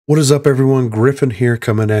What is up, everyone? Griffin here,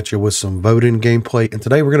 coming at you with some Voden gameplay, and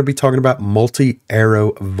today we're going to be talking about Multi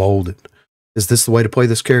Arrow Voden. Is this the way to play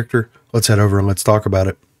this character? Let's head over and let's talk about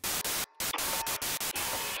it.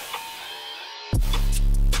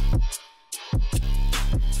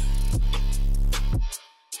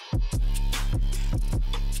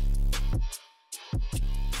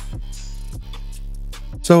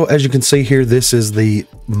 So as you can see here, this is the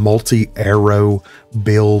multi-arrow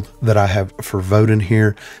build that I have for Voden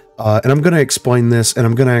here. And I'm going to explain this, and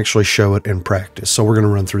I'm going to actually show it in practice. So we're going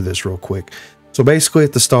to run through this real quick. So basically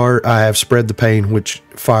at the start, I have Spread the Pain, which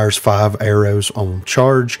fires 5 arrows on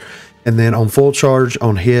charge. And then on full charge,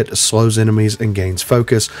 on hit, slows enemies and gains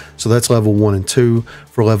focus. So that's level 1 and 2.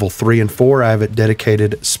 For level 3 and 4, I have it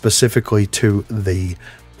dedicated specifically to the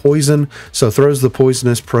poison. So throws the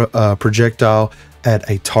poisonous projectile at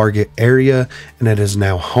a target area, and it is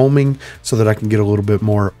now homing so that I can get a little bit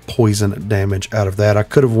more poison damage out of that. I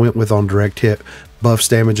could have went with on direct hit, buffs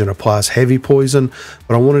damage and applies heavy poison,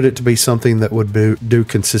 but I wanted it to be something that would do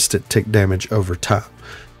consistent tick damage over time.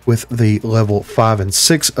 With the level 5 and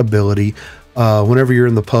 6 ability, whenever you're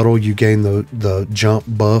in the puddle, you gain the jump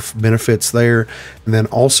buff benefits there, and then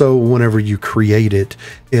also whenever you create it,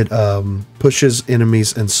 it pushes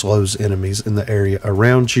enemies and slows enemies in the area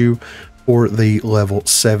around you. For the level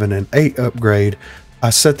 7 and 8 upgrade,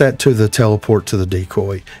 I set that to the teleport to the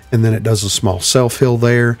decoy, and then it does a small self-heal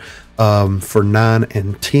there. For 9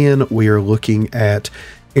 and 10, we are looking at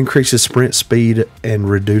increases sprint speed and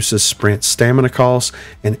reduces sprint stamina costs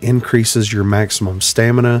and increases your maximum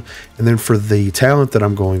stamina. And then for the talent that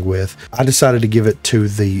I'm going with, I decided to give it to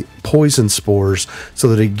the poison spores so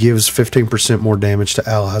that it gives 15% more damage to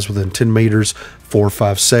allies within 10 meters for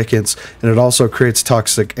 5 seconds, and it also creates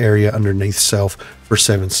toxic area underneath self for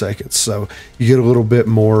 7 seconds. So you get a little bit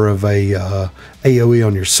more of a AoE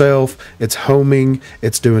on yourself. It's homing,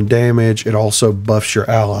 it's doing damage. It also buffs your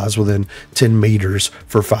allies within 10 meters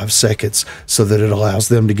for 5 seconds so that it allows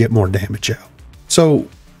them to get more damage out. So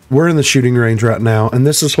we're in the shooting range right now, and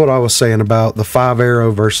this is what I was saying about the 5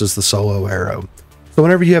 arrow versus the solo arrow. So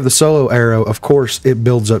whenever you have the solo arrow, of course, it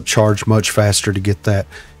builds up charge much faster to get that,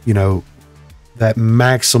 you know, that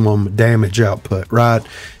maximum damage output, right?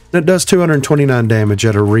 And it does 229 damage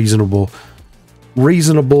at a reasonable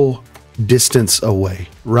distance away,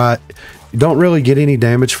 right? You don't really get any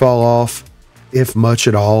damage fall off, if much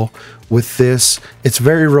at all, with this. It's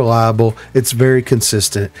very reliable, it's very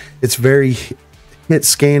consistent, it's very hit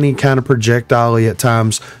scanning kind of projectile-y at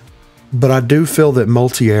times, but I do feel that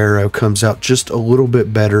multi-arrow comes out just a little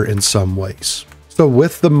bit better in some ways. So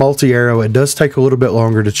with the multi-arrow, it does take a little bit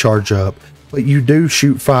longer to charge up, but you do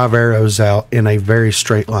shoot 5 arrows out in a very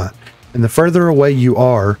straight line. And the further away you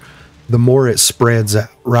are, the more it spreads out,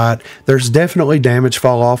 right? There's definitely damage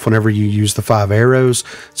fall off whenever you use the 5 arrows.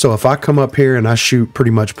 So if I come up here and I shoot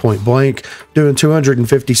pretty much point blank, doing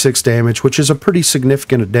 256 damage, which is a pretty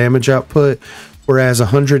significant damage output, whereas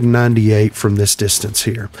 198 from this distance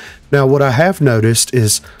here. Now, what I have noticed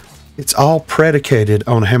is it's all predicated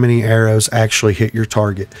on how many arrows actually hit your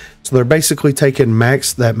target. So they're basically taking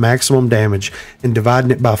that maximum damage and dividing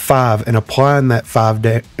it by 5 and applying that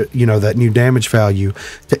that new damage value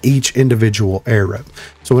to each individual arrow.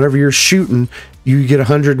 So whenever you're shooting, you get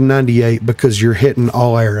 198 because you're hitting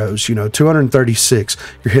all arrows. 236,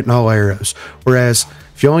 you're hitting all arrows. Whereas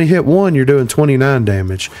if you only hit 1, you're doing 29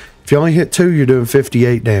 damage. If you only hit 2, you're doing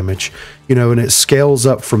 58 damage, and it scales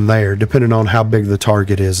up from there depending on how big the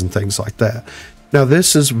target is and things like that. Now,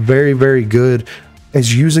 this is very, very good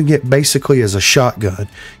as using it basically as a shotgun.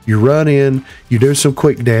 You run in, you do some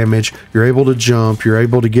quick damage, you're able to jump, you're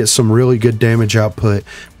able to get some really good damage output.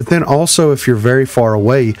 But then also, if you're very far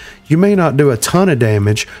away, you may not do a ton of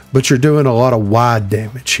damage, but you're doing a lot of wide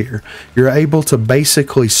damage here. You're able to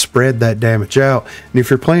basically spread that damage out. And if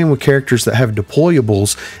you're playing with characters that have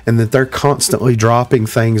deployables and that they're constantly dropping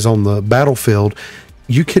things on the battlefield,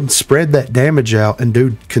 you can spread that damage out and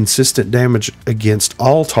do consistent damage against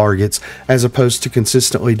all targets as opposed to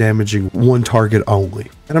consistently damaging one target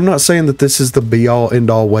only. And I'm not saying that this is the be-all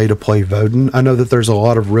end-all way to play Voden. I know that there's a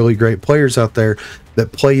lot of really great players out there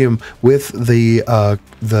that play him with the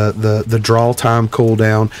draw time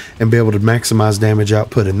cooldown and be able to maximize damage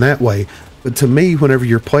output in that way. But to me, whenever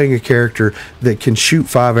you're playing a character that can shoot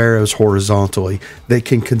 5 arrows horizontally, that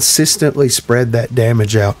can consistently spread that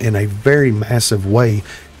damage out in a very massive way,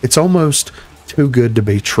 it's almost too good to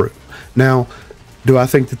be true. Now, Do I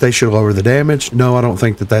think that they should lower the damage? No, I don't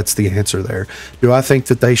think that that's the answer there. Do I think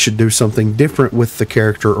that they should do something different with the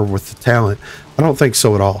character or with the talent? I don't think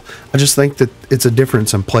so at all. I just think that it's a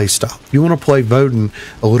difference in play style. If you want to play Voden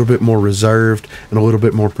a little bit more reserved and a little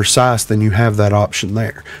bit more precise, then you have that option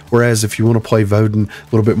there. Whereas if you want to play Voden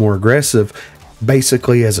a little bit more aggressive,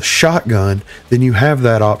 basically as a shotgun, then you have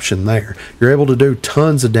that option there. You're able to do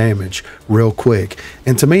tons of damage real quick.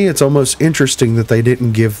 And to me, it's almost interesting that they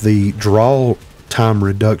didn't give the draw time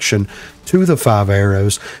reduction to the 5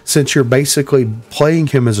 arrows, since you're basically playing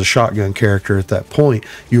him as a shotgun character at that point.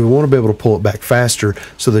 You would want to be able to pull it back faster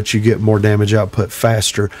so that you get more damage output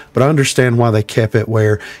faster. But I understand why they kept it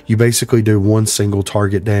where you basically do one single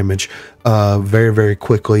target damage very, very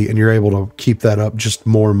quickly, and you're able to keep that up just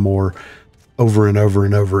more and more over and over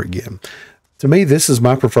and over again. To me, this is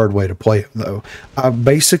my preferred way to play him, though. I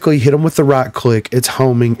basically hit him with the right click. It's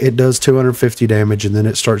homing. It does 250 damage, and then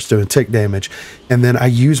it starts doing tick damage. And then I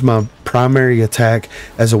use my primary attack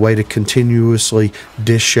as a way to continuously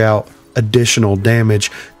dish out additional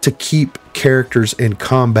damage to keep characters in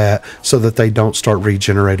combat so that they don't start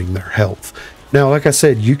regenerating their health. Now, like I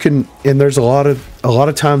said, you can, and there's a lot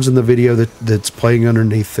of times in the video that's playing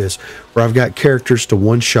underneath this where I've got characters to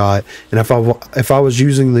one shot, and if I was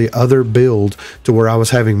using the other build to where I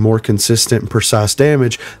was having more consistent and precise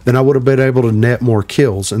damage, then I would have been able to net more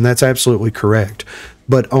kills, and that's absolutely correct.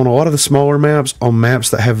 But on a lot of the smaller maps, on maps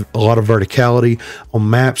that have a lot of verticality, on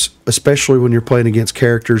maps, especially when you're playing against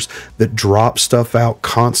characters that drop stuff out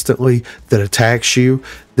constantly that attacks you,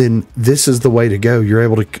 then this is the way to go. You're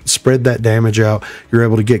able to spread that damage out. You're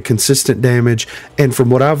able to get consistent damage. And from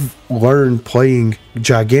what I've learned playing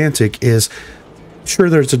Gigantic is, sure,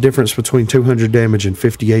 there's a difference between 200 damage and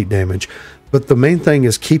 58 damage. But the main thing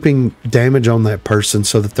is keeping damage on that person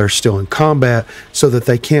so that they're still in combat, so that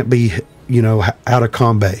they can't be, you know, out of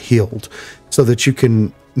combat healed, so that you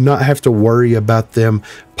can not have to worry about them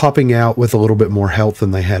popping out with a little bit more health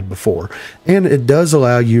than they had before. And it does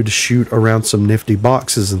allow you to shoot around some nifty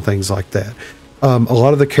boxes and things like that. A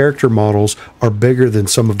lot of the character models are bigger than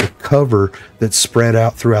some of the cover that's spread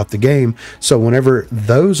out throughout the game. So whenever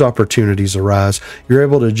those opportunities arise, you're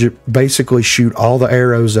able to basically shoot all the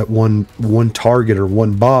arrows at one target or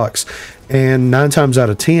one box. And 9 times out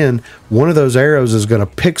of 10, one of those arrows is going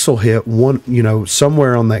to pixel hit one, you know,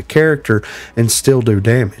 somewhere on that character and still do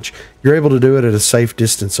damage. You're able to do it at a safe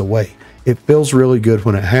distance away. It feels really good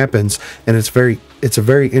when it happens, and it's a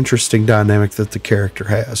very interesting dynamic that the character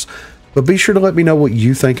has. But be sure to let me know what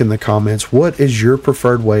you think in the comments. What is your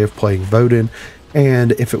preferred way of playing Voden?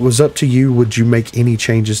 And if it was up to you, would you make any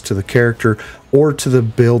changes to the character or to the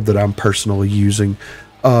build that I'm personally using?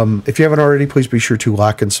 If you haven't already, please be sure to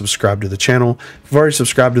like and subscribe to the channel. If you've already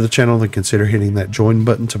subscribed to the channel, then consider hitting that join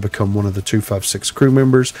button to become one of the 256 crew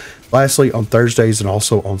members. Lastly, on Thursdays and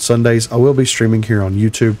also on Sundays, I will be streaming here on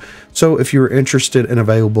YouTube. So if you're interested and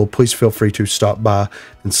available, please feel free to stop by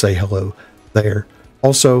and say hello there.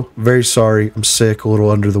 Also, very sorry, I'm sick, a little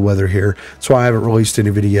under the weather here. That's why I haven't released any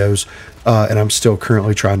videos, and I'm still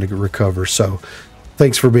currently trying to recover. So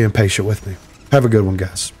thanks for being patient with me. Have a good one,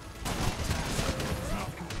 guys.